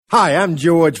Hi, I'm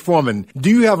George Foreman. Do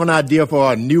you have an idea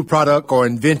for a new product or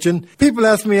invention? People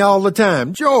ask me all the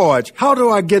time, George, how do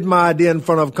I get my idea in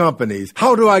front of companies?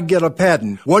 How do I get a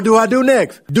patent? What do I do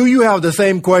next? Do you have the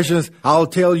same questions? I'll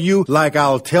tell you like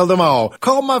I'll tell them all.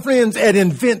 Call my friends at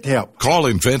InventHelp. Call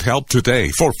InventHelp today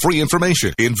for free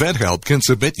information. InventHelp can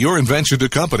submit your invention to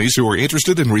companies who are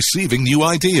interested in receiving new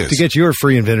ideas. To get your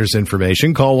free inventor's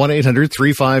information, call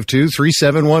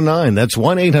 1-800-352-3719. That's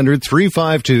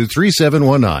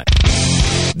 1-800-352-3719.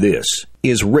 This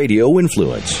is Radio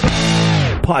Influence.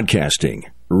 Podcasting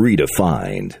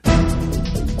redefined.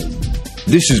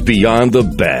 This is Beyond the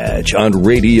Badge on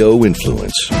Radio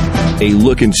Influence. A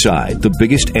look inside the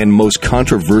biggest and most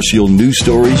controversial news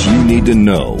stories you need to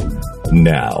know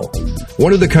now.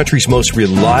 One of the country's most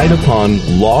relied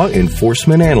upon law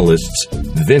enforcement analysts,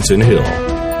 Vincent Hill.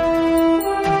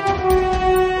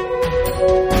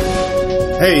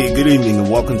 Hey, good evening and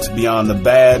welcome to Beyond the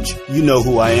Badge. You know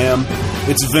who I am.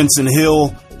 It's Vincent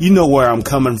Hill. You know where I'm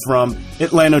coming from.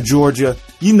 Atlanta, Georgia.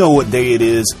 You know what day it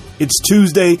is. It's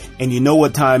Tuesday and you know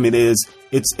what time it is.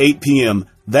 It's 8 p.m.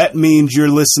 That means you're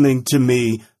listening to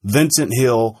me, Vincent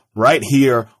Hill, right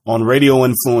here on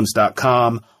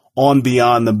radioinfluence.com on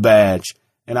Beyond the Badge.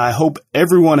 And I hope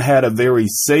everyone had a very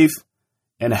safe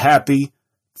and happy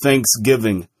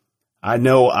Thanksgiving. I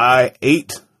know I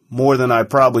ate more than I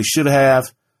probably should have.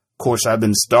 Of course, I've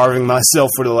been starving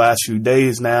myself for the last few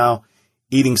days now,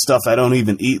 eating stuff I don't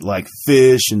even eat, like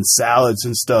fish and salads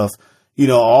and stuff, you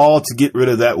know, all to get rid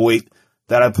of that weight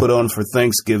that I put on for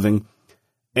Thanksgiving.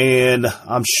 And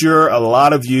I'm sure a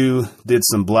lot of you did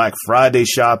some Black Friday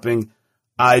shopping.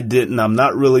 I didn't. I'm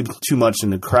not really too much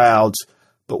in the crowds.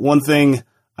 But one thing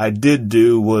I did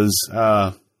do was,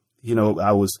 I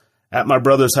was at my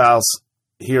brother's house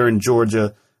here in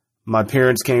Georgia. My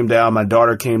parents came down. My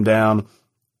daughter came down.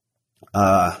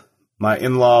 My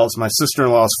in-laws, my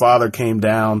sister-in-law's father came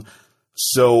down.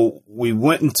 So we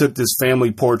went and took this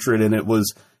family portrait, and it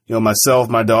was, myself,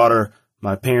 my daughter,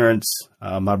 my parents,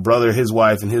 my brother, his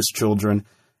wife, and his children.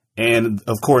 And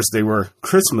of course, they were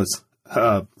Christmas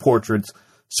portraits.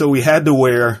 So we had to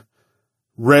wear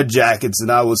red jackets,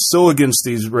 and I was so against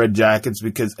these red jackets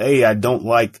because A, I don't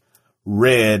like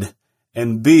red,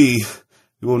 and B,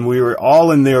 when we were all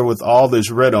in there with all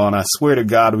this red on, I swear to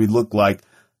God, we looked like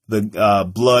the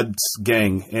Bloods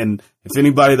gang. And if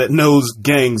anybody that knows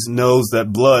gangs knows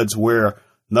that Bloods wear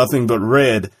nothing but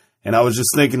red. And I was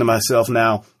just thinking to myself,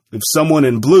 now, if someone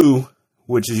in blue,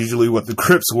 which is usually what the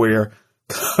Crips wear,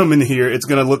 come in here, it's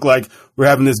going to look like we're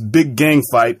having this big gang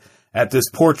fight at this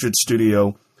portrait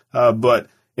studio. But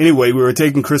anyway, we were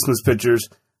taking Christmas pictures.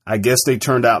 I guess they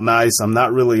turned out nice. I'm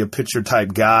not really a picture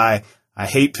type guy. I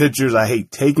hate pictures. I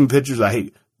hate taking pictures. I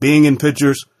hate being in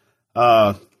pictures.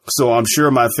 So I'm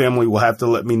sure my family will have to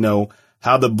let me know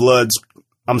how the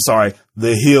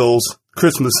Hills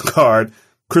Christmas card,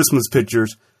 Christmas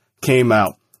pictures came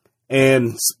out.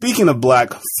 And speaking of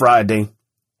Black Friday,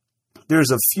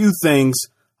 there's a few things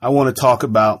I want to talk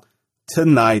about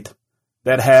tonight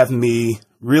that have me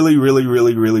really, really,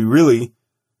 really, really, really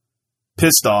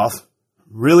pissed off,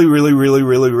 really, really, really,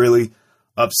 really, really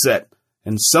upset.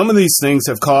 And some of these things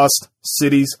have cost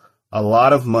cities a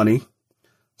lot of money.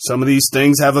 Some of these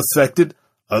things have affected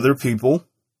other people.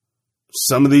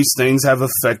 Some of these things have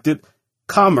affected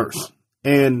commerce.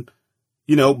 And,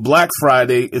 Black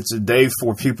Friday, it's a day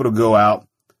for people to go out,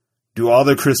 do all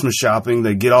their Christmas shopping.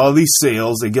 They get all these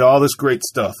sales. They get all this great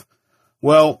stuff.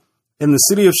 Well, in the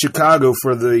city of Chicago,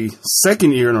 for the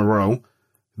second year in a row,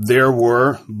 there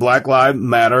were Black Lives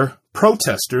Matter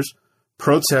protesters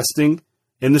protesting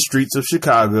in the streets of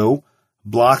Chicago,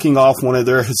 blocking off one of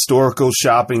their historical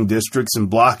shopping districts and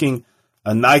blocking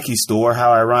a Nike store.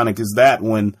 How ironic is that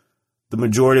when the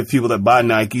majority of people that buy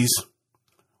Nikes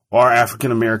are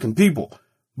African American people?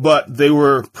 But they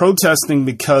were protesting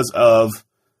because of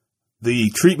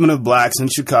the treatment of blacks in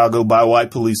Chicago by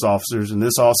white police officers. And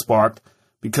this all sparked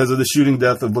because of the shooting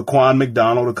death of Laquan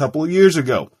McDonald a couple of years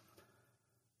ago.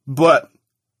 But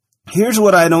here's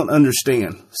what I don't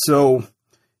understand. So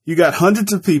you got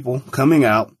hundreds of people coming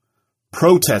out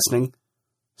protesting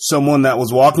someone that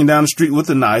was walking down the street with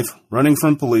a knife, running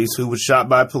from police, who was shot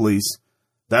by police.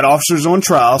 That officer's on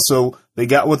trial, so they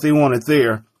got what they wanted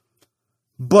there.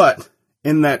 But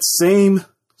in that same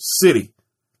city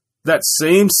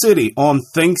on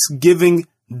Thanksgiving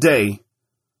Day,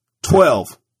 12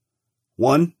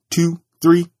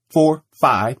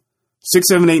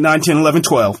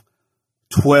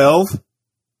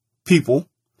 people,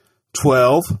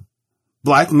 12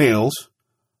 black males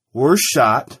were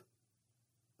shot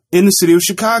in the city of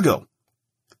Chicago.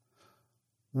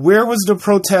 Where was the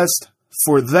protest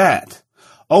for that?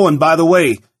 Oh, and by the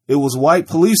way, it was white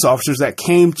police officers that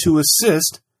came to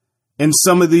assist in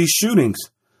some of these shootings.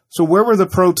 So where were the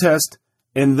protests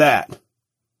in that?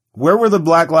 Where were the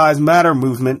Black Lives Matter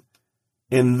movement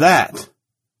in that?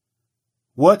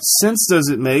 What sense does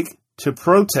it make to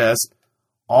protest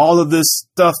all of this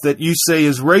stuff that you say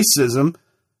is racism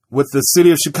with the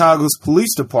city of Chicago's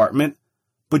police department,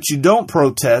 but you don't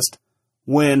protest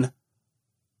when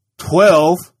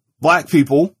 12 black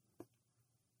people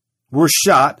were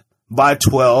shot by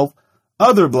 12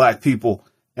 other black people?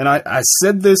 And I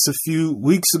said this a few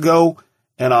weeks ago,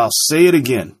 and I'll say it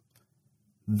again.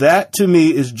 That to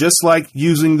me is just like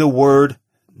using the word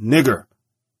nigger,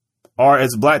 or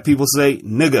as black people say,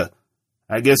 nigga.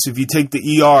 I guess if you take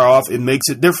the ER off, it makes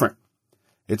it different.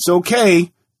 It's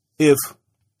okay if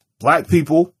black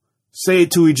people say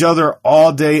it to each other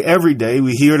all day, every day.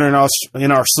 We hear it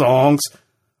in our songs.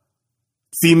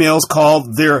 Females call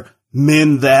their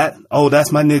men that. Oh,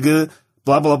 that's my nigga,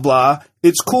 blah, blah, blah.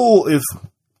 It's cool if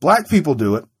black people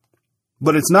do it,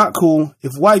 but it's not cool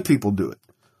if white people do it.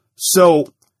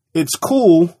 So it's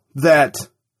cool that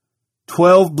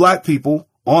 12 black people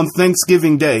on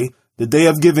Thanksgiving Day, the day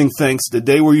of giving thanks, the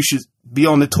day where you should be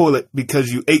on the toilet because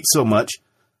you ate so much,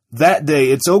 that day,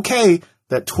 it's okay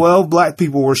that 12 black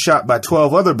people were shot by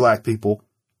 12 other black people.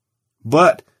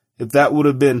 But if that would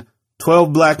have been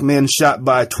 12 black men shot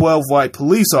by 12 white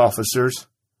police officers,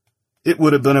 it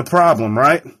would have been a problem,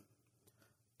 right?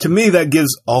 To me, that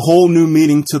gives a whole new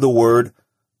meaning to the word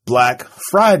Black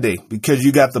Friday, because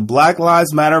you got the Black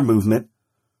Lives Matter movement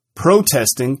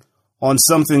protesting on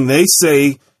something they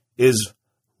say is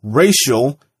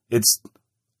racial. It's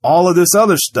all of this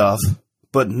other stuff,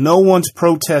 but no one's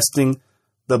protesting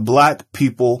the black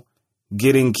people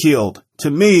getting killed.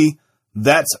 To me,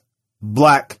 that's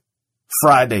Black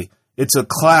Friday. It's a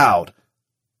cloud.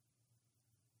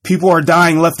 People are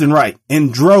dying left and right.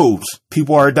 In droves,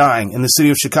 people are dying in the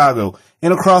city of Chicago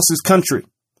and across this country.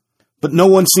 But no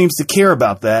one seems to care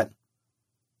about that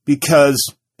because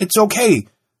it's okay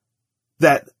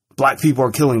that black people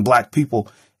are killing black people.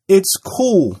 It's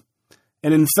cool.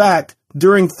 And in fact,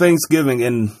 during Thanksgiving,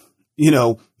 and, you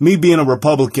know, me being a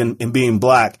Republican and being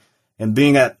black and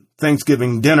being at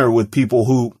Thanksgiving dinner with people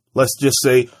who, let's just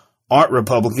say, aren't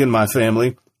Republican, my family,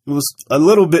 it was a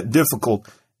little bit difficult.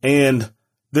 And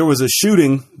there was a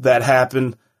shooting that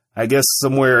happened, I guess,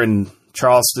 somewhere in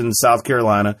Charleston, South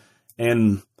Carolina.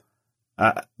 And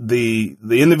the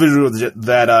individual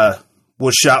that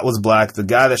was shot was black. The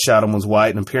guy that shot him was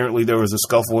white. And apparently there was a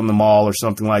scuffle in the mall or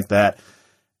something like that.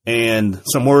 And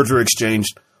some words were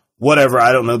exchanged. Whatever.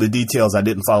 I don't know the details. I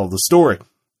didn't follow the story.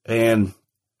 And,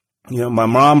 you know, my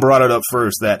mom brought it up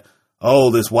first that,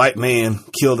 oh, this white man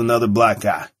killed another black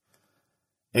guy.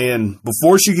 And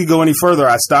before she could go any further,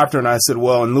 I stopped her and I said,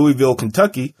 well, in Louisville,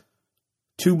 Kentucky,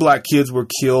 2 black kids were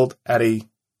killed at a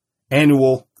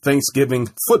annual Thanksgiving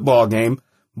football game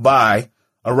by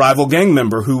a rival gang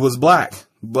member who was black.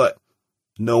 But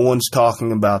no one's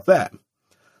talking about that.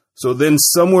 So then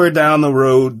somewhere down the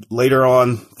road, later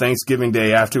on Thanksgiving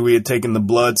Day, after we had taken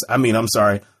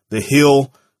the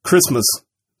Hill Christmas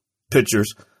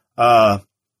pictures,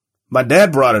 my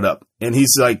dad brought it up and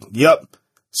he's like, yep,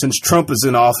 since Trump is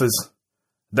in office,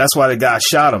 that's why the guy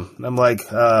shot him. And I'm like,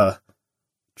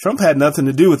 Trump had nothing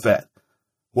to do with that.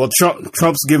 Well,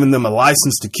 Trump's giving them a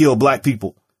license to kill black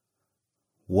people.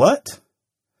 What?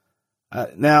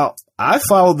 Now, I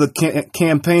followed the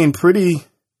campaign pretty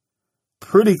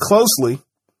closely.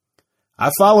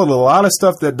 I followed a lot of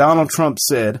stuff that Donald Trump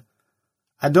said.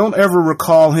 I don't ever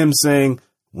recall him saying,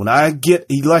 when I get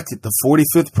elected, the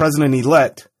 45th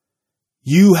president-elect,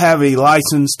 you have a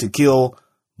license to kill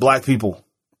black people.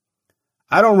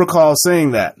 I don't recall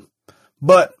saying that.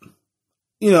 But,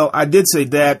 you know, I did say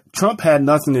that Trump had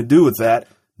nothing to do with that.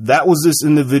 That was this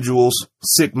individual's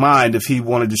sick mind if he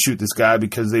wanted to shoot this guy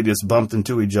because they just bumped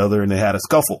into each other and they had a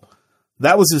scuffle.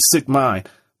 That was his sick mind.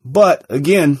 But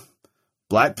again,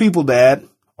 black people, Dad,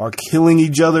 are killing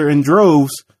each other in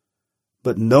droves,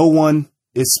 but no one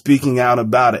is speaking out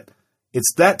about it.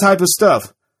 It's that type of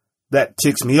stuff that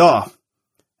ticks me off.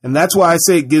 And that's why I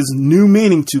say it gives new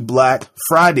meaning to Black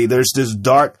Friday. There's this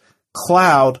dark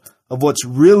cloud of what's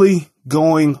really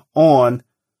going on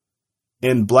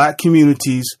in black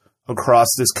communities across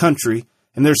this country.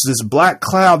 And there's this black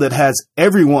cloud that has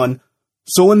everyone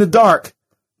so in the dark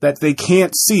that they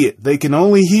can't see it. They can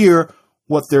only hear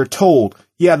what they're told.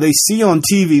 Yeah, they see on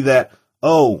TV that,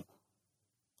 oh,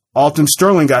 Alton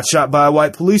Sterling got shot by a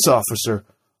white police officer.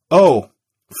 Oh,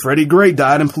 Freddie Gray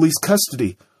died in police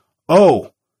custody.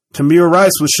 Oh, Tamir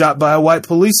Rice was shot by a white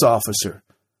police officer.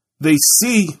 They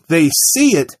see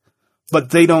it, but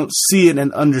they don't see it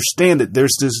and understand it.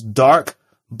 There's this dark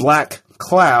black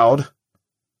cloud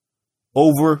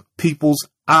over people's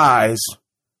eyes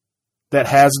that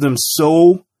has them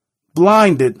so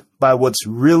blinded by what's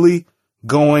really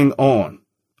going on.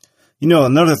 You know,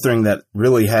 another thing that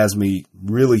really has me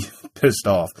really pissed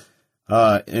off,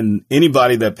 and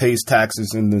anybody that pays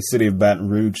taxes in the city of Baton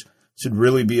Rouge should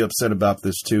really be upset about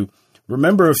this too.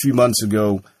 Remember a few months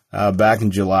ago, back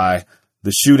in July,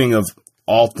 the shooting of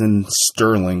Alton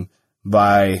Sterling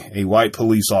by a white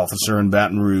police officer in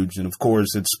Baton Rouge. And of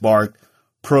course, it sparked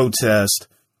protest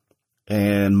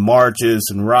and marches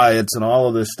and riots and all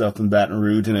of this stuff in Baton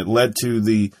Rouge. And it led to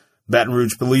the Baton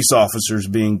Rouge police officers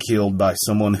being killed by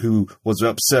someone who was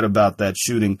upset about that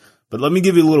shooting. But let me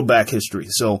give you a little back history.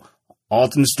 So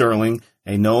Alton Sterling,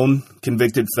 a known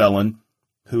convicted felon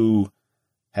who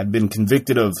had been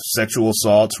convicted of sexual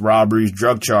assaults, robberies,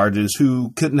 drug charges,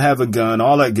 who couldn't have a gun,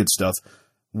 all that good stuff,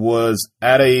 was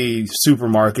at a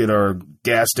supermarket or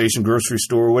gas station, grocery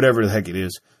store, whatever the heck it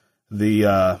is.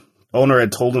 The owner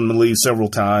had told him to leave several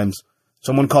times.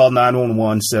 Someone called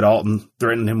 911, said Alton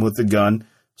threatened him with a gun.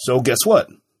 So guess what?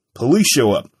 Police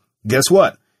show up. Guess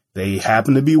what? They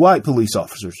happen to be white police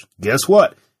officers. Guess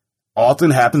what?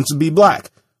 Alton happens to be black.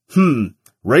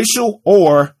 Racial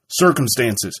or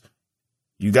circumstances?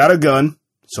 You got a gun.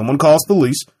 Someone calls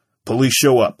police. Police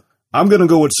show up. I'm going to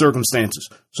go with circumstances.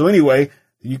 So anyway,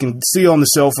 you can see on the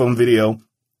cell phone video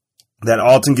that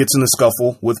Alton gets in a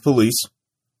scuffle with police.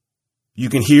 You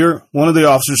can hear one of the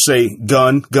officers say,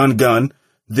 gun, gun, gun.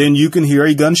 Then you can hear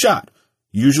a gunshot.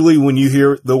 Usually when you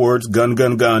hear the words gun,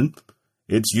 gun, gun,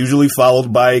 it's usually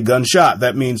followed by a gunshot.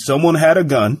 That means someone had a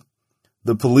gun.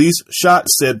 The police shot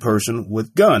said person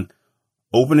with gun.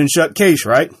 Open and shut case,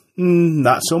 right?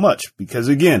 Not so much, because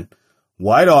again,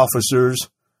 white officers,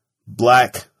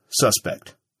 black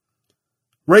suspect.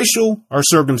 Racial or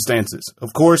circumstances?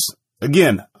 Of course,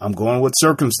 again, I'm going with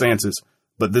circumstances,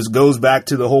 but this goes back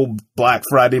to the whole Black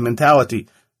Friday mentality.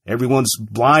 Everyone's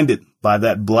blinded by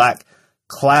that black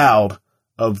cloud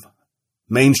of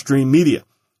mainstream media.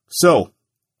 So,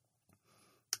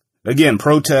 again,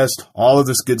 protest, all of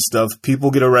this good stuff.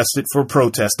 People get arrested for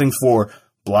protesting, for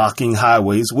blocking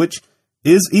highways, which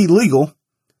is illegal.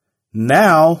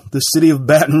 Now, the city of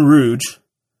Baton Rouge,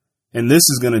 and this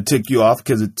is going to tick you off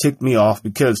because it ticked me off,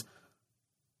 because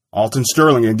Alton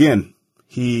Sterling, again,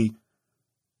 he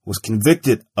was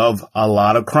convicted of a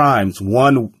lot of crimes.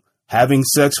 One, having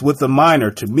sex with a minor.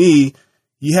 To me,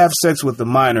 you have sex with a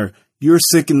minor, you're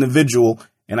a sick individual,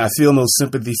 and I feel no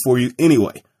sympathy for you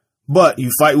anyway. But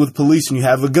you fight with police and you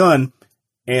have a gun,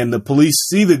 and the police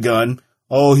see the gun.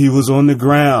 Oh, he was on the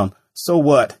ground. So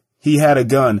what? He had a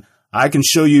gun. I can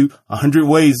show you 100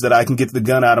 ways that I can get the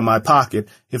gun out of my pocket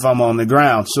if I'm on the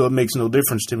ground, so it makes no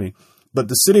difference to me. But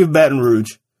the city of Baton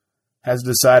Rouge has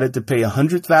decided to pay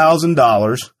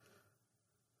 $100,000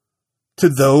 to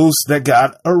those that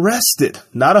got arrested.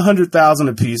 Not $100,000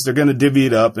 apiece. They're going to divvy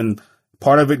it up, and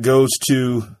part of it goes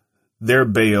to their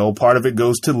bail. Part of it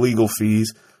goes to legal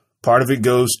fees. Part of it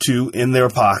goes to in their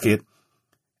pocket.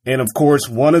 And of course,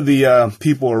 one of the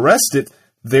people arrested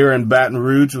there in Baton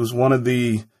Rouge was one of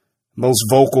the most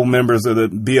vocal members of the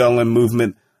BLM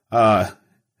movement,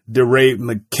 DeRay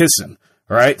McKesson,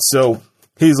 right? So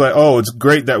he's like, oh, it's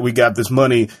great that we got this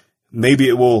money. Maybe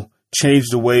it will change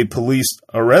the way police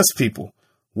arrest people.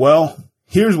 Well,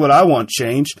 here's what I want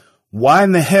changed. Why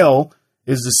in the hell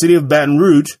is the city of Baton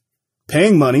Rouge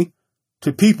paying money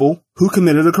to people who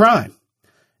committed a crime?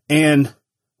 And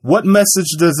what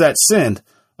message does that send?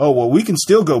 Oh, well, we can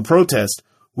still go protest.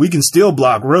 We can still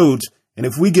block roads. And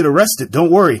if we get arrested,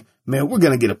 don't worry, man, we're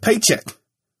going to get a paycheck.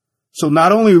 So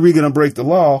not only are we going to break the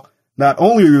law, not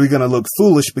only are we going to look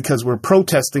foolish because we're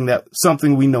protesting that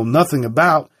something we know nothing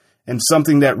about and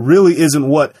something that really isn't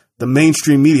what the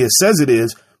mainstream media says it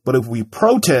is, but if we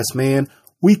protest, man,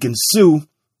 we can sue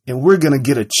and we're going to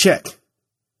get a check.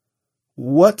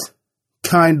 What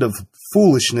kind of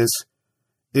foolishness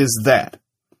is that?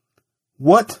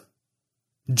 What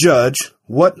judge,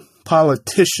 what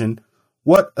politician,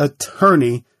 what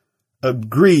attorney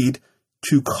agreed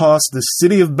to cost the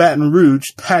city of Baton Rouge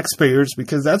taxpayers,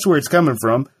 because that's where it's coming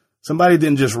from. Somebody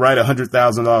didn't just write a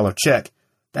 $100,000 check.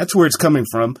 That's where it's coming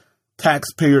from.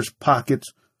 Taxpayers' pockets.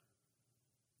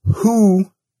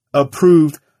 Who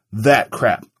approved that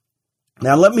crap?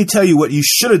 Now, let me tell you what you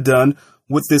should have done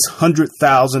with this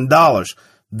 $100,000.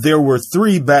 There were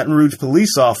 3 Baton Rouge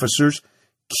police officers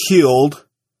killed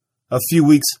a few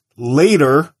weeks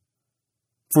later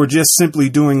for just simply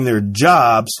doing their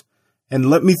jobs. And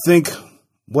let me think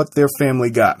what their family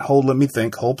got. Let me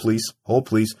think. Hold, please.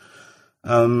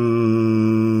 They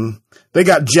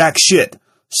got jack shit.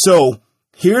 So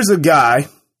here's a guy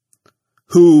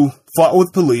who fought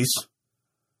with police,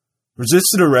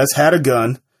 resisted arrest, had a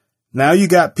gun. Now you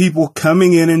got people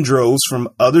coming in droves from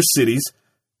other cities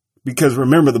because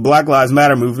remember, the Black Lives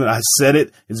Matter movement, I said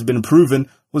it, it's been proven,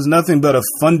 was nothing but a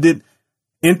funded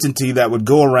entity that would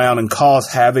go around and cause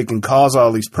havoc and cause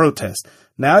all these protests.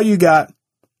 Now you got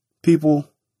people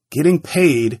getting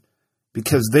paid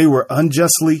because they were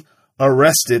unjustly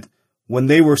arrested when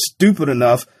they were stupid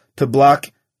enough to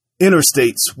block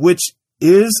interstates, which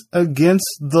is against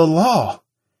the law.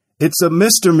 It's a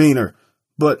misdemeanor,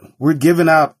 but we're giving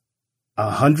out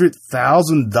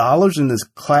 $100,000 in this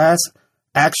class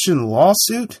action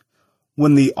lawsuit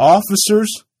when the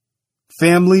officers'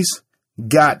 families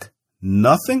got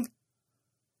nothing.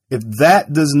 If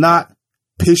that does not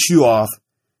piss you off,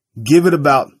 give it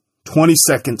about 20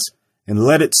 seconds and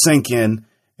let it sink in.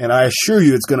 And I assure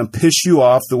you it's going to piss you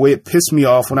off the way it pissed me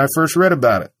off when I first read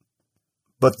about it.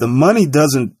 But the money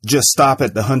doesn't just stop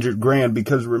at the $100,000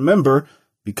 because remember,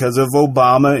 because of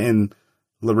Obama and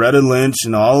Loretta Lynch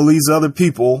and all of these other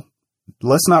people,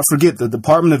 let's not forget the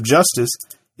Department of Justice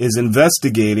is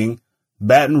investigating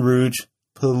Baton Rouge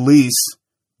police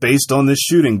based on this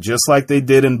shooting, just like they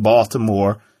did in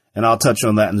Baltimore. And I'll touch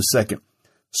on that in a second.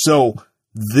 So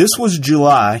this was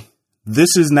July.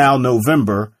 This is now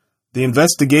November. The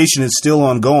investigation is still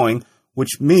ongoing,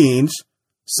 which means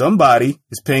somebody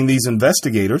is paying these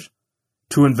investigators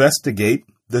to investigate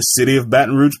the city of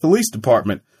Baton Rouge Police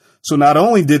Department. So not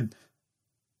only did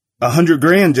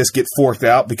 $100,000 just get forked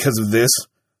out because of this,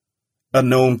 a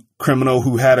known criminal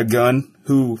who had a gun,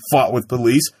 who fought with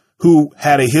police, who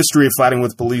had a history of fighting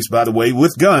with police, by the way,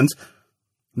 with guns.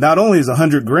 Not only is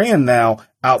 $100,000 now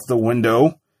out the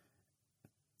window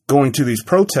going to these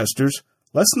protesters,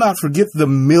 let's not forget the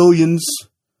millions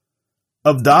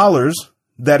of dollars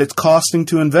that it's costing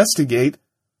to investigate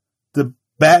the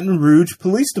Baton Rouge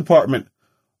Police Department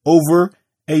over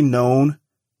a known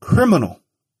criminal.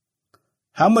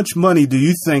 How much money do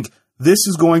you think this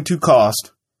is going to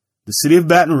cost the city of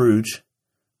Baton Rouge,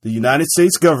 the United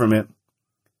States government,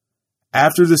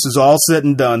 after this is all said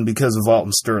and done because of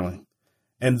Alton Sterling?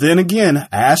 And then again,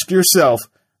 ask yourself,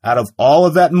 out of all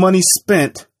of that money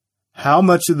spent, how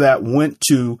much of that went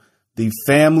to the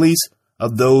families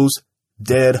of those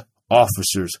dead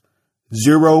officers?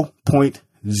 0.00.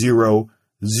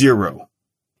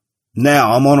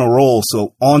 Now I'm on a roll,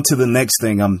 so on to the next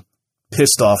thing I'm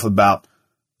pissed off about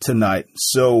tonight.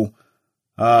 So,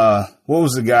 what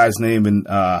was the guy's name in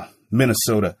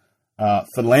Minnesota?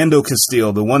 Philando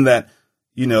Castile, the one that,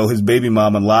 his baby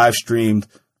mama live streamed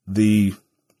the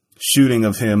shooting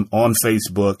of him on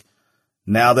Facebook.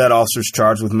 Now that officer's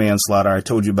charged with manslaughter. I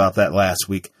told you about that last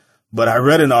week. But I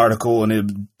read an article and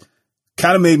it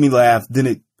kind of made me laugh. Then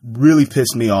it really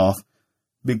pissed me off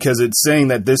because it's saying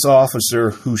that this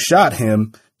officer who shot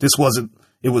him, it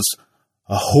was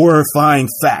a horrifying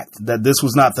fact that this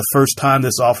was not the first time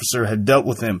this officer had dealt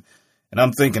with him. And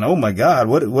I'm thinking, oh my God,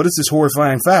 what is this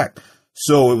horrifying fact?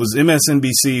 So it was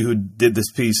MSNBC who did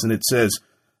this piece, and it says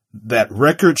that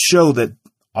records show that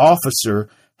officer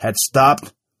had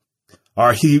stopped,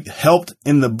 or he helped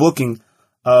in the booking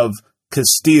of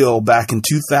Castile back in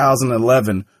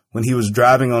 2011 when he was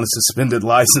driving on a suspended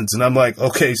license. And I'm like,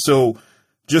 okay, so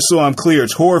just so I'm clear,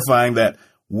 it's horrifying that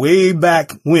way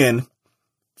back when,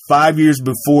 5 years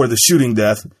before the shooting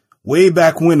death, way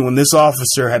back when this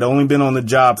officer had only been on the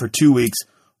job for 2 weeks,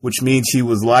 which means he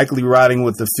was likely riding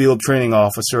with the field training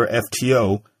officer,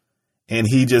 FTO, and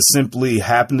he just simply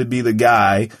happened to be the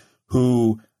guy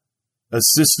who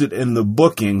assisted in the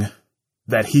booking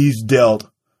that he's dealt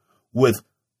with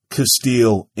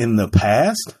Castile in the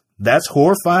past. That's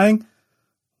horrifying?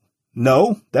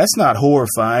 No, that's not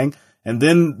horrifying. And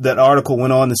then that article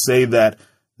went on to say that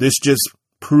this just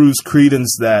proves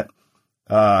credence that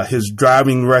his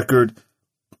driving record,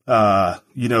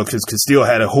 because Castile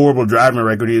had a horrible driving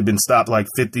record. He had been stopped like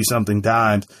 50-something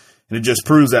times. And it just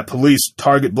proves that police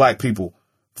target black people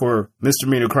for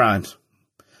misdemeanor crimes.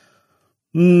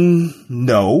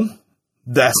 No,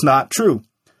 that's not true.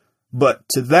 But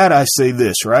to that I say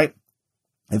this, right?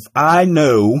 If I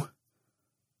know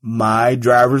my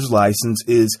driver's license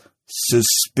is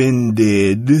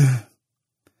suspended,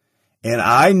 and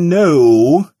I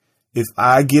know if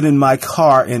I get in my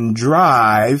car and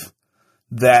drive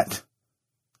that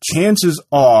chances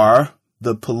are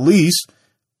the police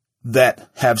that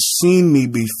have seen me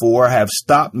before, have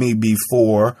stopped me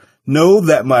before, know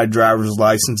that my driver's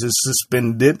license is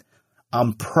suspended,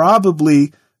 I'm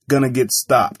probably going to get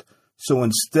stopped. So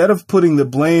instead of putting the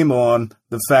blame on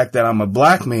the fact that I'm a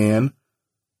black man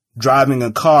driving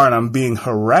a car and I'm being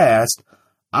harassed,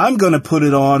 I'm going to put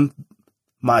it on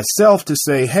myself to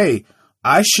say, hey,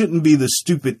 I shouldn't be the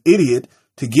stupid idiot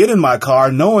to get in my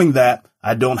car knowing that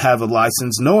I don't have a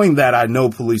license, knowing that I know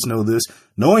police know this,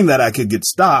 knowing that I could get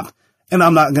stopped, and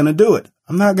I'm not going to do it.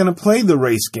 I'm not going to play the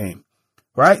race game,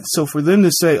 right? So for them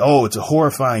to say, oh, it's a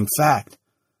horrifying fact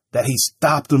that he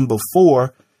stopped them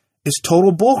before is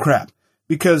total bullcrap.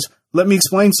 Because let me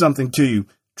explain something to you.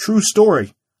 True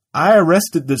story. I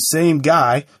arrested the same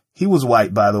guy. He was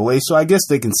white, by the way, so I guess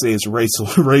they can say it's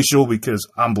racial because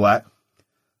I'm black.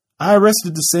 I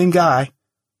arrested the same guy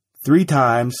 3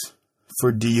 times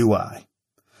for DUI.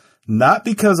 Not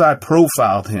because I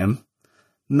profiled him,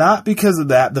 not because of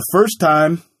that. The first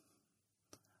time,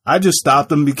 I just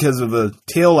stopped him because of a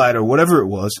taillight or whatever it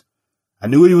was. I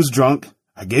knew he was drunk.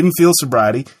 I gave him field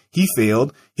sobriety. He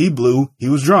failed. He blew. He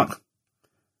was drunk.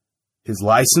 His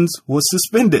license was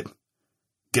suspended.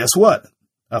 Guess what?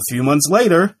 A few months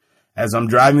later, as I'm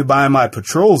driving by my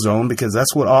patrol zone, because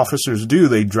that's what officers do,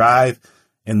 they drive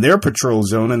in their patrol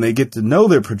zone and they get to know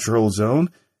their patrol zone.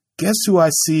 Guess who I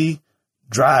see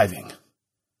driving?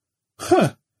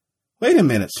 Wait a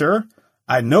minute, sir.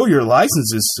 I know your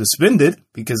license is suspended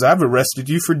because I've arrested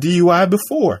you for DUI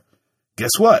before.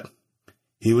 Guess what?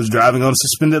 He was driving on a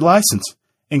suspended license.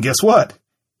 And guess what?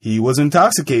 He was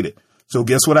intoxicated. So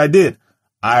guess what I did?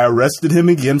 I arrested him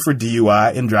again for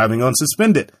DUI and driving on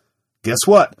suspended. Guess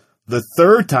what? The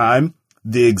third time,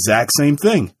 the exact same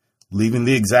thing, leaving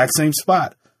the exact same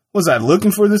spot. Was I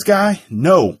looking for this guy?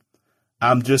 No.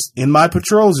 I'm just in my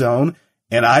patrol zone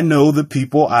and I know the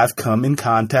people I've come in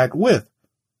contact with.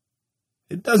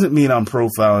 It doesn't mean I'm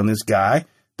profiling this guy.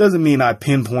 Doesn't mean I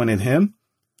pinpointed him.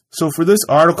 So for this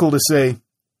article to say,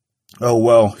 oh,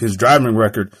 well, his driving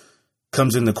record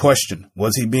comes into question.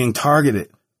 Was he being targeted?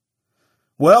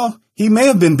 Well, he may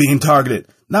have been being targeted,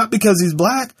 not because he's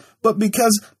black, but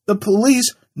because the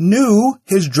police knew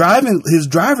his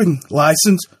driver's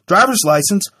license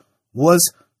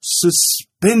was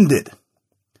suspended.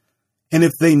 And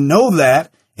if they know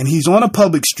that, and he's on a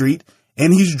public street,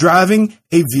 and he's driving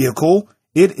a vehicle,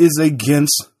 it is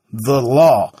against the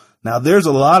law. Now, there's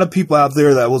a lot of people out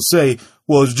there that will say,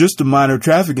 well, it's just a minor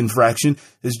traffic infraction.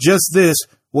 It's just this.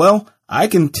 Well, I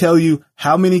can tell you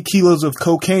how many kilos of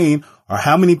cocaine or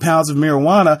how many pounds of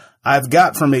marijuana I've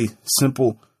got from a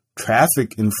simple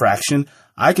traffic infraction.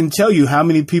 I can tell you how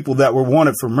many people that were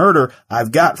wanted for murder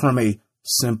I've got from a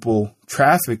simple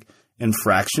traffic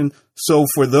infraction. So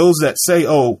for those that say,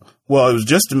 oh, well, it was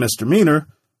just a misdemeanor,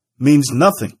 means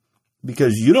nothing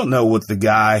because you don't know what the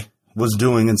guy was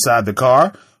doing inside the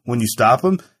car when you stop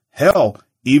him. Hell,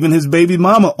 even his baby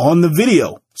mama on the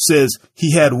video says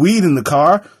he had weed in the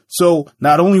car. So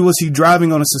not only was he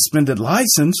driving on a suspended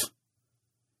license,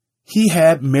 he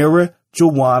had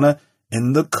marijuana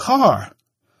in the car.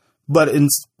 But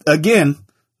again,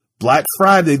 Black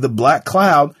Friday, the Black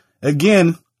Cloud,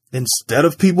 again, instead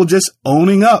of people just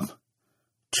owning up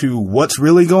to what's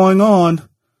really going on,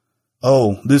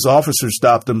 oh, this officer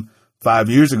stopped him 5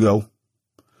 years ago,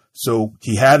 so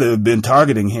he had to have been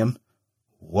targeting him.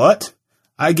 What?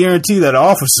 I guarantee that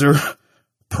officer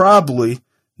probably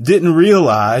didn't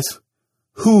realize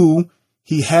who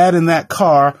he had in that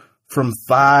car from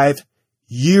 5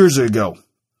 years ago.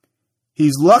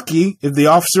 He's lucky if the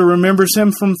officer remembers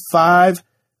him from 5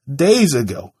 days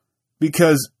ago,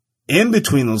 because in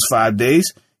between those 5 days,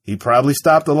 he probably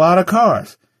stopped a lot of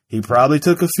cars. He probably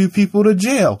took a few people to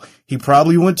jail. He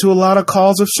probably went to a lot of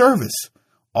calls of service.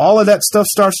 All of that stuff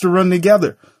starts to run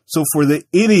together. So for the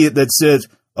idiot that says,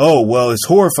 oh, well, it's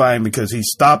horrifying because he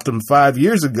stopped him 5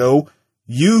 years ago,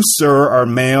 you, sir, or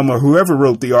ma'am, or whoever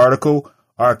wrote the article,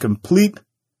 are a complete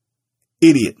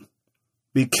idiot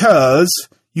because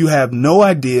you have no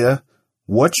idea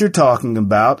what you're talking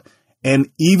about.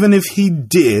 And even if he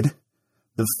did,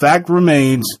 the fact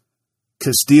remains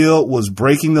Castile was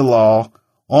breaking the law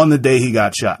on the day he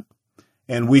got shot.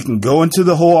 And we can go into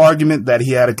the whole argument that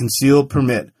he had a concealed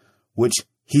permit, which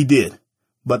he did.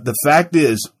 But the fact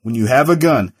is, when you have a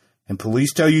gun and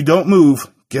police tell you don't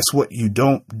move, guess what you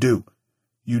don't do?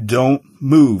 You don't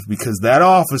move, because that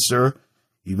officer,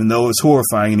 even though it's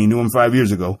horrifying and he knew him 5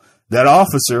 years ago, that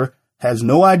officer has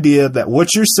no idea that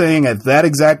what you're saying at that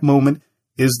exact moment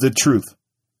is the truth.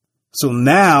 So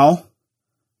now,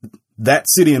 that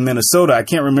city in Minnesota, I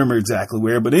can't remember exactly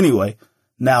where, but anyway,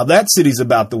 now that city's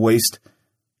about to waste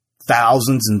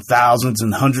thousands and thousands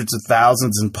and hundreds of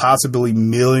thousands and possibly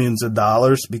millions of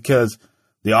dollars because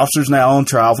the officer's now on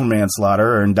trial for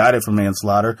manslaughter or indicted for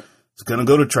manslaughter. It's going to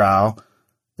go to trial.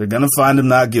 They're going to find him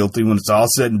not guilty when it's all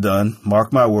said and done.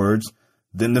 Mark my words.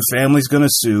 Then the family's going to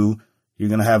sue. You're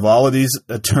going to have all of these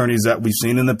attorneys that we've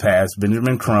seen in the past,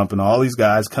 Benjamin Crump and all these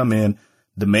guys come in,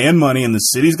 demand money, and the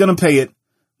city's going to pay it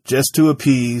just to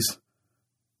appease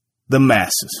the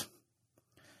masses.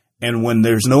 And when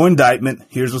there's no indictment,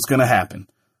 here's what's going to happen.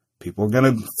 People are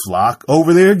going to flock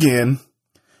over there again,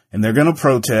 and they're going to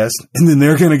protest, and then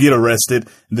they're going to get arrested,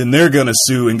 and then they're going to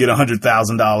sue and get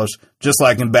 $100,000, just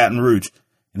like in Baton Rouge.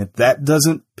 And if that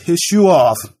doesn't piss you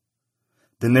off,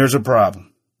 then there's a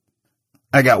problem.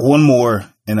 I got one more,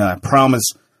 and I promise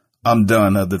I'm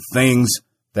done, of the things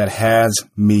that has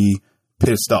me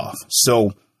pissed off.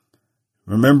 So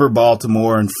remember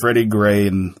Baltimore and Freddie Gray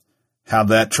and how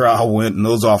that trial went and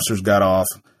those officers got off.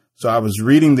 So I was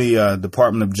reading the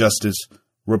Department of Justice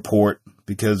report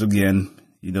because, again,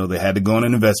 they had to go in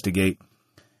and investigate.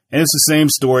 And it's the same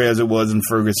story as it was in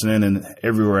Ferguson and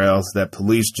everywhere else, that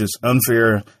police just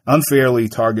unfairly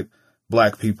target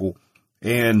black people.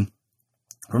 And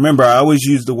remember, I always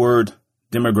use the word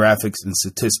demographics and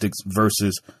statistics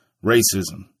versus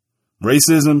racism.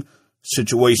 Racism,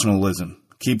 situationalism.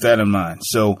 Keep that in mind.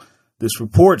 So this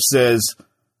report says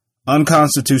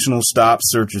unconstitutional stops,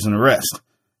 searches, and arrests.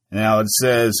 Now it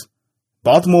says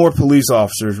Baltimore police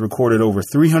officers recorded over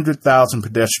 300,000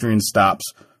 pedestrian stops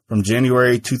from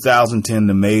January 2010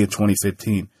 to May of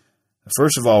 2015.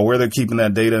 First of all, where they're keeping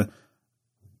that data,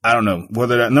 I don't know.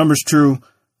 Whether that number's true,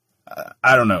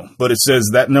 I don't know. But it says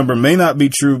that number may not be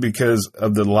true because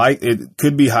of the light. It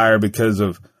could be higher because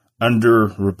of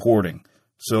underreporting.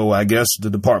 So I guess the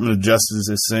Department of Justice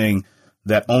is saying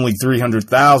that only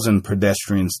 300,000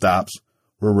 pedestrian stops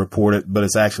were reported, but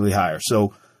it's actually higher.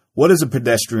 So what is a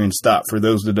pedestrian stop for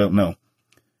those that don't know?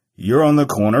 You're on the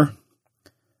corner.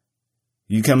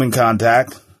 You come in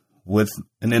contact with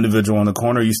an individual on the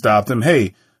corner. You stop them.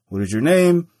 Hey, what is your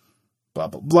name? Blah,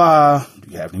 blah, blah. Do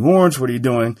you have any warrants? What are you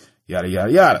doing? Yada,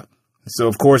 yada, yada. So,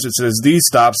 of course, it says these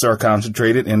stops are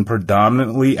concentrated in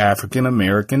predominantly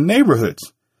African-American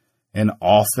neighborhoods and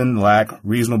often lack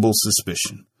reasonable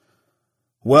suspicion.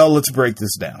 Well, let's break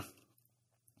this down.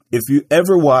 If you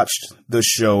ever watched the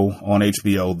show on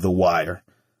HBO, The Wire,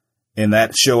 and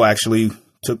that show actually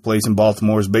took place in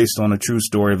Baltimore, is based on a true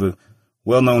story of a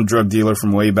well-known drug dealer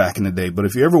from way back in the day. But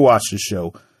if you ever watched the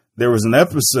show, there was an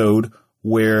episode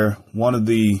where one of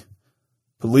the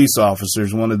police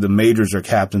officers, one of the majors or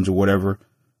captains or whatever,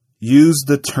 used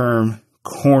the term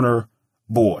corner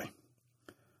boy.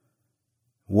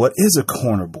 What is a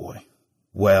corner boy?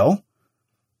 Well,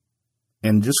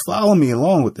 and just follow me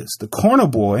along with this. The corner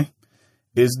boy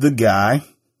is the guy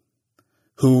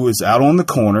who is out on the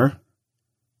corner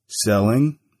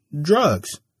selling drugs.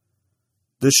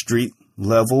 The street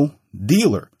level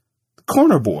dealer. The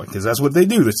corner boy, because that's what they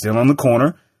do. They stand on the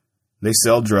corner. They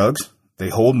sell drugs. They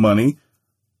hold money.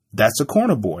 That's a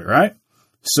corner boy, right?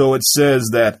 So it says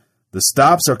that the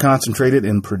stops are concentrated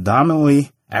in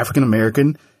predominantly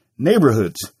African-American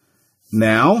neighborhoods.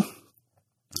 Now,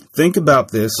 think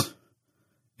about this,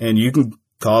 and you can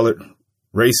call it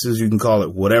racist, you can call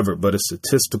it whatever, but it's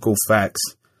statistical facts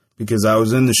because I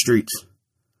was in the streets.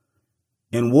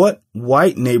 In what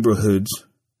white neighborhoods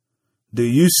do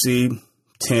you see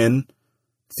 10,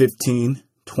 15,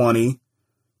 20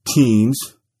 teens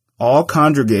all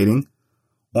congregating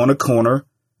on a corner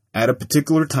at a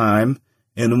particular time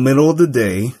in the middle of the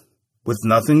day with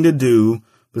nothing to do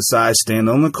besides stand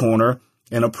on the corner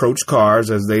and approach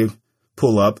cars as they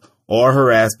pull up or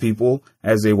harass people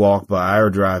as they walk by or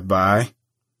drive by?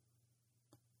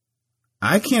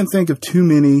 I can't think of too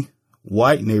many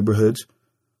white neighborhoods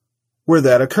where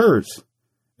that occurs.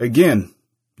 Again,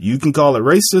 you can call it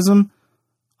racism.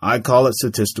 I call it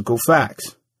statistical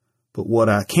facts. But what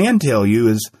I can tell you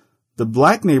is the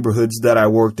black neighborhoods that I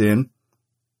worked in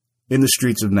the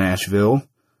streets of Nashville,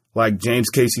 like James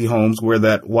Casey Holmes, where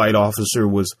that white officer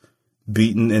was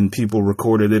beaten and people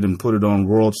recorded it and put it on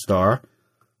World Star.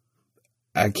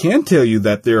 I can tell you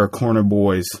that there are corner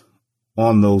boys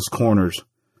on those corners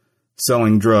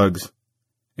selling drugs.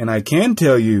 And I can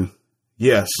tell you,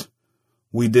 yes,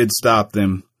 we did stop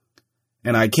them.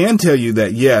 And I can tell you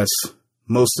that, yes,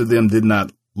 most of them did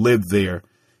not live there.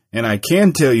 And I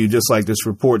can tell you, just like this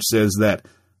report says, that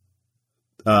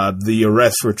the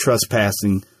arrest for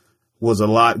trespassing was a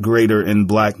lot greater in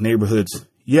black neighborhoods.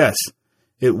 Yes,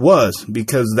 it was,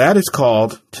 because that is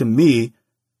called, to me,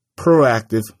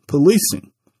 proactive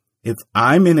policing. If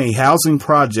I'm in a housing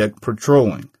project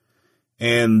patrolling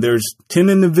and there's 10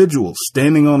 individuals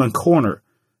standing on a corner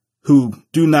who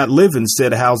do not live in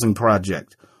said housing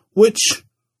project, which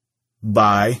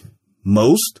by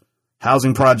most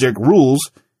housing project rules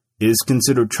is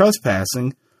considered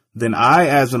trespassing, then I,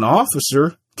 as an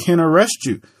officer, can arrest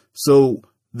you. So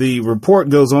the report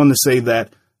goes on to say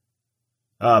that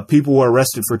people were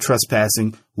arrested for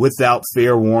trespassing without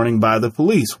fair warning by the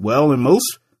police. Well, in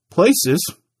most places,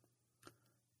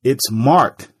 it's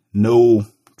marked no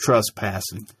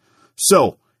trespassing.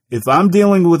 So if I'm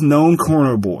dealing with known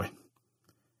corner boy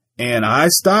and I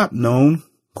stop known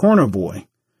corner boy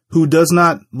who does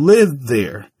not live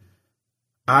there,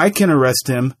 I can arrest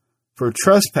him for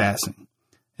trespassing.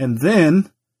 And then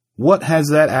what has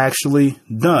that actually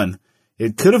done?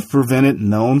 It could have prevented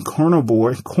known corner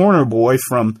boy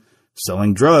from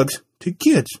selling drugs to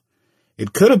kids.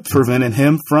 It could have prevented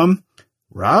him from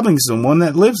robbing someone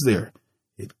that lives there.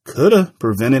 It could have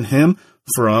prevented him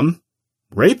from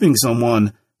raping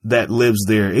someone that lives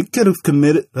there. It could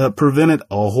have prevented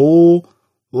a whole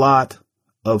lot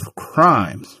of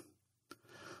crimes.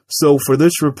 So for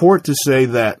this report to say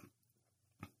that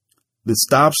the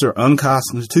stops are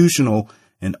unconstitutional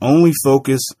and only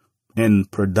focus in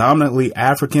predominantly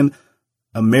African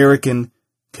American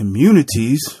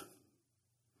communities,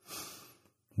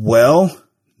 well,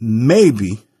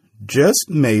 maybe, just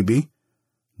maybe,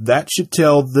 that should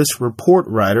tell this report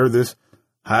writer, this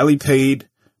highly paid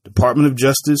Department of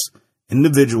Justice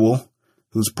individual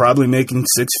who's probably making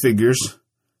six figures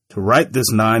to write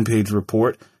this 9-page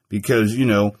report because, you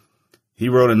know, he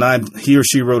or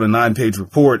she wrote a 9-page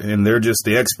report and they're just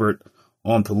the expert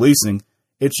on policing.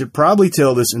 It should probably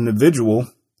tell this individual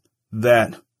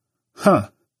that,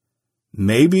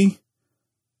 maybe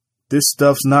this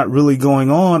stuff's not really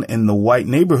going on in the white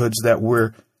neighborhoods that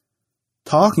we're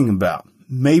talking about.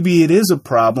 Maybe it is a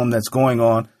problem that's going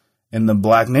on in the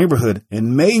black neighborhood.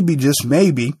 And maybe, just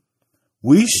maybe,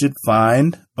 we should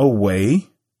find a way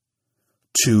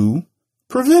to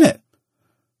prevent it.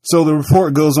 So the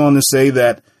report goes on to say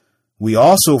that we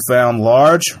also found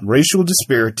large racial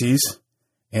disparities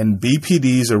in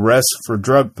BPD's arrests for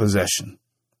drug possession.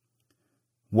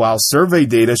 While survey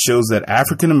data shows that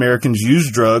African Americans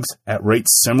use drugs at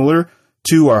rates similar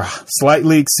to or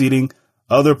slightly exceeding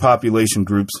other population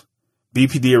groups,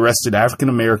 BPD arrested African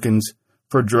Americans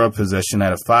for drug possession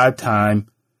at a 5-time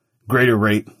greater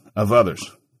rate of others.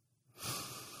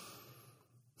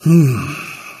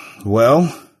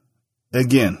 Well,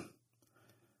 again,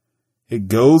 it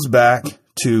goes back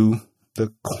to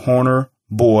the corner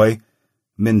boy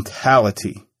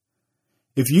mentality.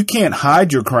 If you can't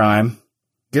hide your crime,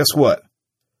 guess what?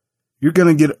 You're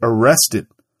going to get arrested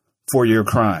for your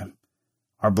crime.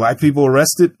 Are black people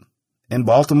arrested in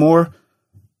Baltimore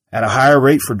at a higher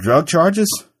rate for drug charges?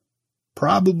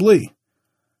 Probably.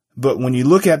 But when you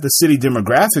look at the city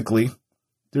demographically,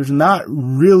 there's not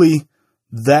really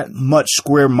that much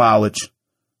square mileage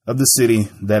of the city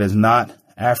that is not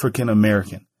African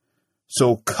American.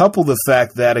 So couple the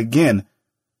fact that, again,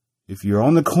 if you're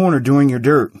on the corner doing your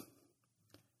dirt,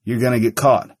 you're going to get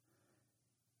caught.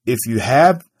 If you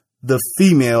have the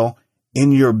female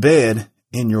in your bed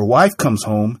and your wife comes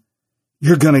home,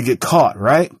 you're going to get caught,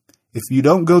 right? If you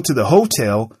don't go to the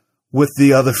hotel with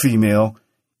the other female,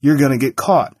 you're going to get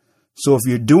caught. So if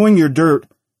you're doing your dirt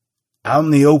out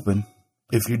in the open,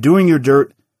 if you're doing your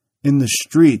dirt in the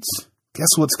streets, guess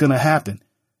what's going to happen?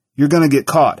 You're going to get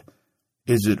caught.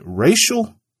 Is it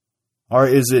racial or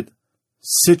is it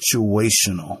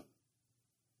situational?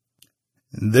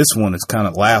 And this one is kind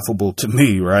of laughable to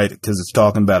me, right? Because it's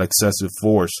talking about excessive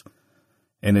force.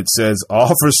 And it says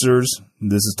officers,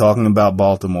 this is talking about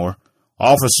Baltimore,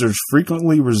 officers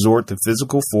frequently resort to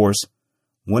physical force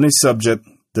when a subject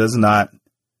does not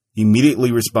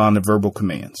immediately respond to verbal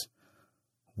commands.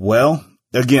 Well,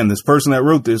 again, this person that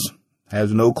wrote this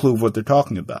has no clue what they're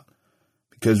talking about.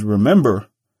 Because remember,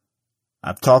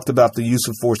 I've talked about the use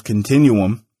of force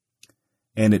continuum,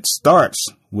 and it starts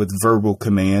with verbal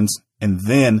commands, and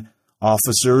then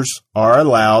officers are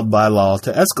allowed by law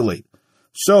to escalate.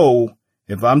 So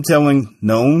if I'm telling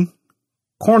known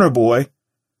corner boy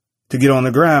to get on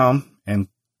the ground and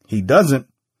he doesn't,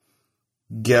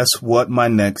 guess what my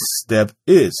next step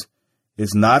is?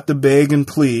 It's not to beg and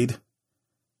plead.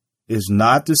 It's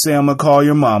not to say I'm going to call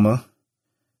your mama.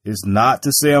 It's not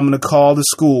to say I'm going to call the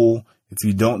school if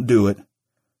you don't do it.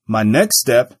 My next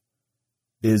step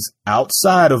is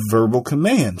outside of verbal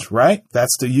commands, right?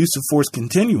 That's the use of force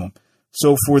continuum.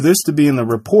 So for this to be in the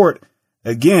report,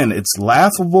 again, it's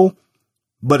laughable,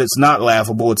 but it's not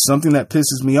laughable. It's something that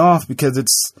pisses me off because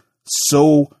it's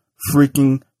so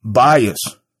freaking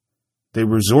biased. They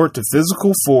resort to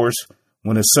physical force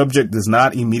when a subject does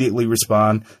not immediately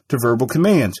respond to verbal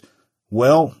commands.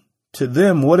 Well, to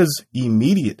them, what is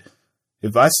immediate?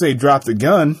 If I say drop the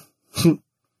gun,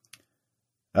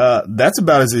 that's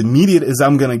about as immediate as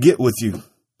I'm going to get with you.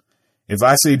 If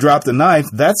I say drop the knife,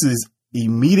 that's as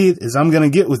immediate as I'm going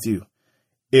to get with you.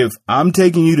 If I'm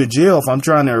taking you to jail, if I'm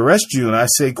trying to arrest you and I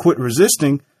say quit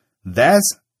resisting,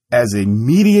 that's as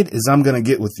immediate as I'm going to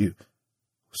get with you.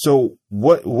 So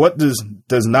what does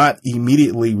not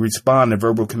immediately respond to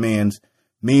verbal commands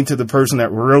mean to the person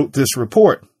that wrote this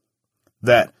report?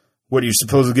 That, what, are you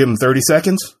supposed to give them 30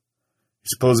 seconds? You're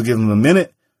supposed to give them a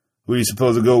minute? Were you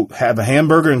supposed to go have a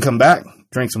hamburger and come back?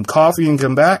 Drink some coffee and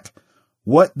come back?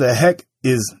 What the heck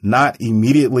is not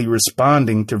immediately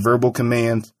responding to verbal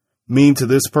commands mean to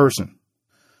this person?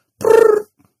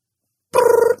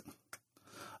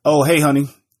 Oh, hey, honey.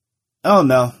 Oh,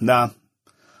 no, nah.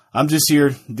 I'm just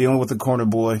here dealing with the corner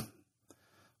boy,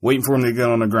 waiting for him to get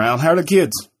on the ground. How are the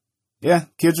kids? Yeah,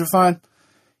 kids are fine.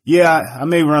 Yeah, I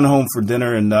may run home for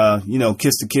dinner and,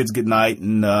 kiss the kids goodnight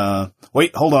and,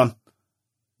 wait, hold on.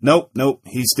 Nope,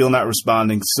 he's still not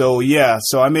responding. So,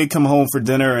 I may come home for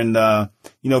dinner and,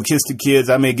 kiss the kids.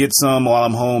 I may get some while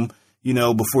I'm home,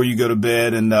 before you go to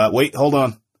bed and, wait, hold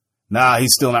on. Nah,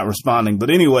 he's still not responding. But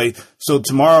anyway, so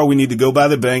tomorrow we need to go by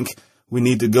the bank. We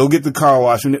need to go get the car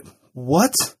wash.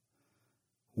 What?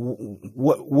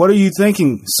 What are you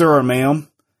thinking, sir or ma'am?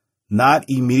 Not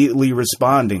immediately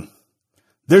responding.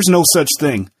 There's no such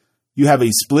thing. You have a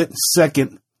split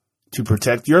second to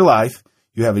protect your life.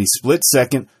 You have a split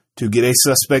second to get a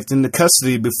suspect into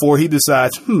custody before he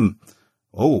decides,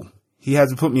 he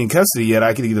hasn't put me in custody yet.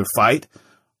 I can either fight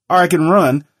or I can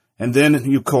run. And then,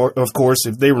 of course,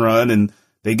 if they run and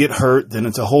they get hurt, then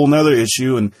it's a whole nother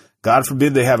issue. And God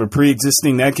forbid they have a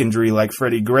pre-existing neck injury like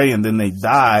Freddie Gray, and then they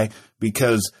die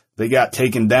because they got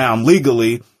taken down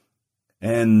legally.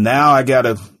 And now I got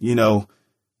to,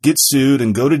 get sued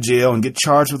and go to jail and get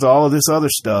charged with all of this other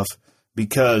stuff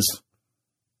because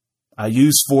I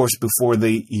used force because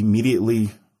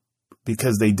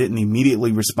they didn't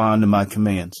immediately respond to my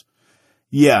commands.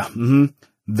 Yeah,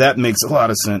 that makes a lot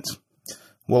of sense.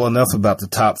 Well, enough about the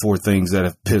top 4 things that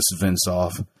have pissed Vince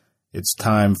off. It's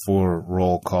time for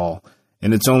roll call.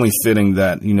 And it's only fitting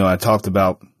that, I talked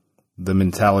about the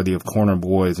mentality of corner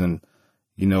boys and,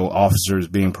 officers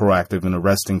being proactive and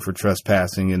arresting for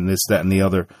trespassing and this, that, and the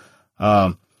other.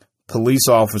 Police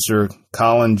officer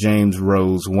Colin James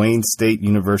Rose, Wayne State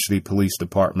University Police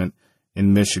Department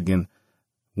in Michigan,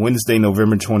 Wednesday,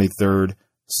 November 23rd.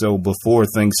 So before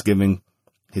Thanksgiving,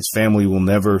 his family will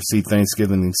never see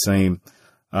Thanksgiving the same.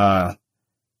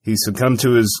 He succumbed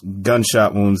to his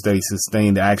gunshot wounds that he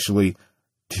sustained actually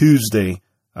Tuesday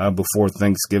before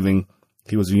Thanksgiving.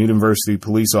 He was a university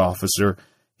police officer.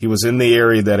 He was in the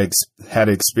area that had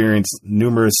experienced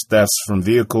numerous thefts from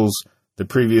vehicles the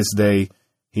previous day.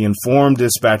 He informed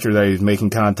dispatcher that he was making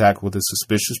contact with a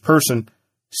suspicious person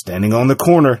standing on the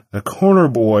corner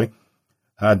boy.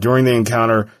 During the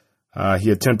encounter,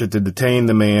 he attempted to detain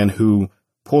the man who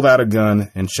pulled out a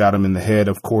gun and shot him in the head,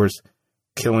 of course,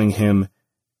 killing him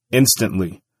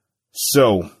instantly.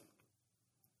 So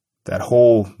that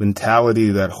whole mentality,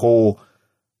 that whole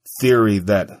theory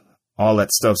that all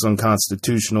that stuff's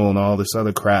unconstitutional and all this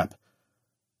other crap,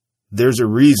 there's a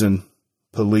reason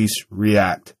police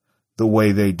react the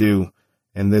way they do.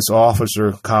 And this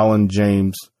officer, Colin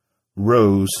James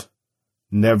Rose,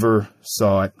 never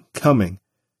saw it coming.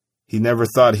 He never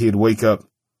thought he'd wake up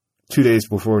 2 days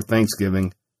before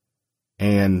Thanksgiving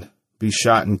and be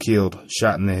shot and killed,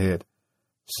 shot in the head.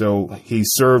 So he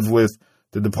served with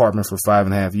the department for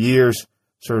 5.5 years,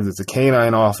 served as a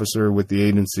canine officer with the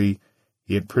agency.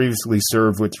 He had previously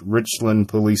served with Richland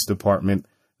Police Department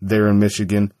there in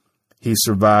Michigan. He's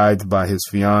survived by his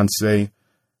fiancée.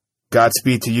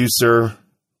 Godspeed to you, sir.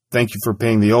 Thank you for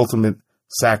paying the ultimate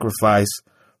sacrifice,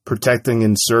 protecting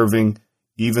and serving,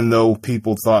 even though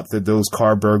people thought that those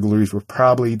car burglaries were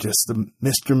probably just a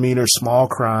misdemeanor small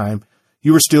crime.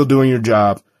 You were still doing your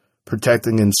job,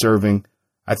 protecting and serving.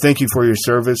 I thank you for your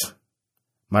service.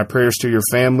 My prayers to your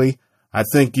family. I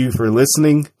thank you for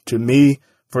listening to me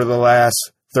for the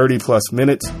last 30 plus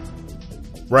minutes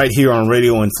right here on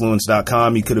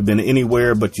radioinfluence.com. You could have been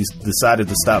anywhere, but you decided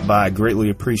to stop by. I greatly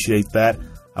appreciate that.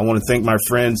 I want to thank my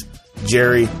friends,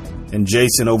 Jerry and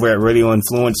Jason over at Radio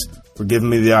Influence, for giving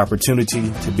me the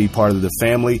opportunity to be part of the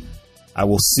family. I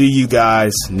will see you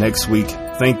guys next week.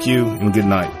 Thank you and good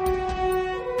night.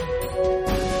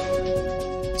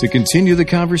 To continue the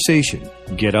conversation,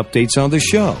 get updates on the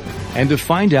show, and to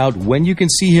find out when you can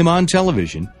see him on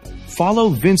television, follow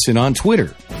Vincent on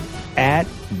Twitter at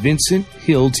Vincent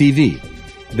Hill TV.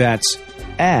 That's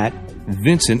at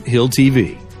Vincent Hill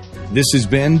TV. This has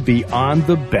been Beyond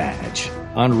the Badge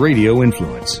on Radio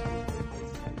Influence.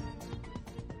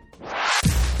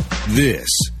 This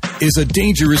is A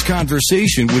Dangerous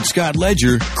Conversation with Scott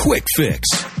Ledger, Quick Fix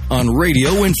on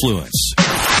Radio Influence.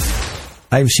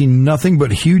 I've seen nothing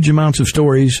but huge amounts of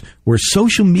stories where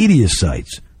social media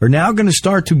sites are now going to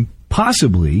start to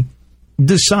possibly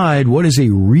decide what is a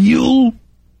real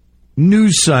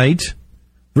news site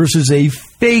versus a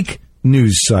fake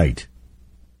news site.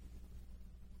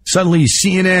 Suddenly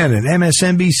CNN and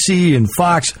MSNBC and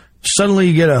Fox, suddenly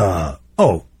you get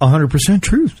 100%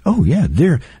 truth. Oh yeah,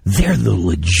 they're the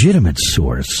legitimate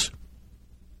source.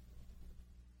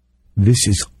 This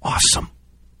is awesome.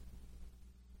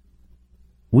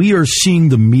 We are seeing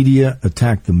the media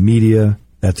attack the media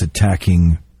that's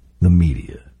attacking the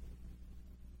media.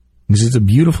 This is a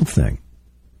beautiful thing.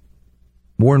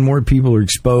 More and more people are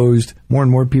exposed. More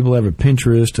and more people have a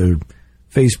Pinterest or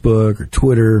Facebook or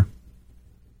Twitter.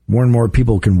 More and more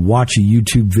people can watch a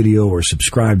YouTube video or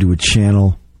subscribe to a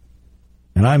channel.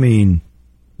 And I mean,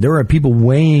 there are people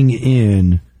weighing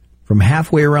in from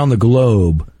halfway around the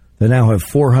globe that now have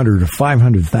 400 or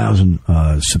 500,000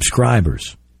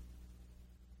 subscribers.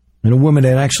 And a woman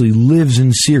that actually lives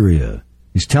in Syria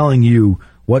is telling you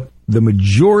what the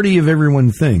majority of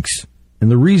everyone thinks.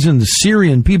 And the reason the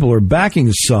Syrian people are backing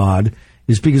Assad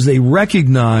is because they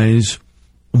recognize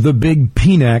the big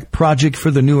PNAC, Project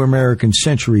for the New American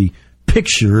Century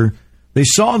picture. They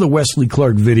saw the Wesley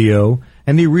Clark video,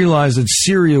 and they realized that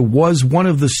Syria was one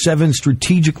of the 7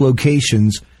 strategic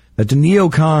locations that the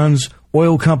neocons,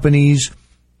 oil companies,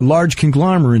 large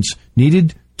conglomerates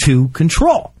needed to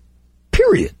control.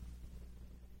 Period.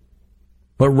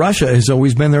 But Russia has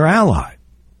always been their ally.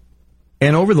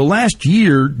 And over the last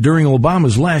year, during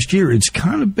Obama's last year, it's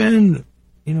kind of been,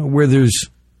 where there's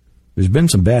been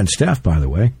some bad stuff, by the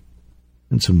way,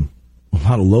 and a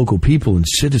lot of local people and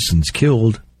citizens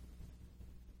killed.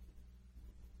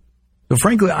 So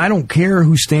frankly, I don't care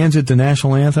who stands at the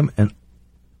national anthem, and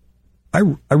I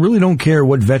really don't care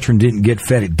what veteran didn't get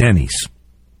fed at Denny's.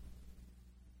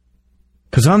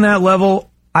 Because on that level,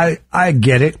 I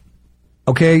get it.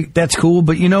 Okay, that's cool,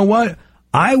 but you know what?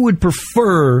 I would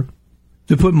prefer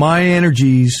to put my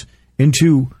energies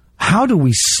into how do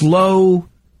we slow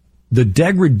the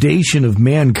degradation of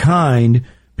mankind,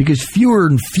 because fewer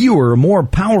and fewer, more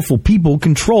powerful people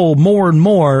control more and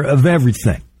more of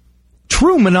everything.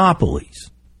 True monopolies.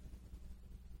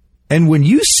 And when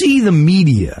you see the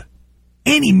media,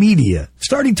 any media,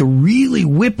 starting to really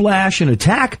whiplash and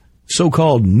attack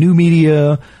so-called new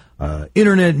media,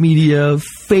 internet media,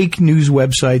 fake news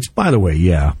websites. By the way,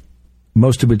 yeah,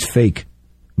 most of it's fake.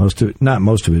 Not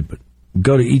most of it, but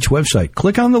go to each website.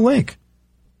 Click on the link.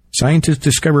 Scientists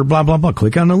discover blah, blah, blah.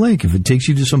 Click on the link. If it takes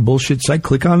you to some bullshit site,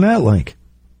 click on that link.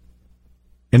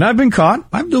 And I've been caught.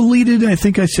 I've deleted, I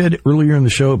think I said earlier in the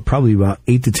show, probably about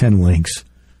 8 to 10 links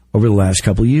over the last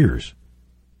couple of years.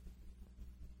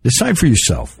 Decide for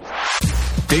yourself.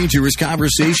 Dangerous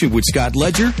Conversation with Scott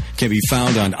Ledger can be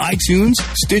found on iTunes,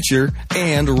 Stitcher,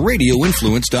 and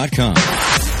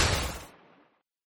RadioInfluence.com.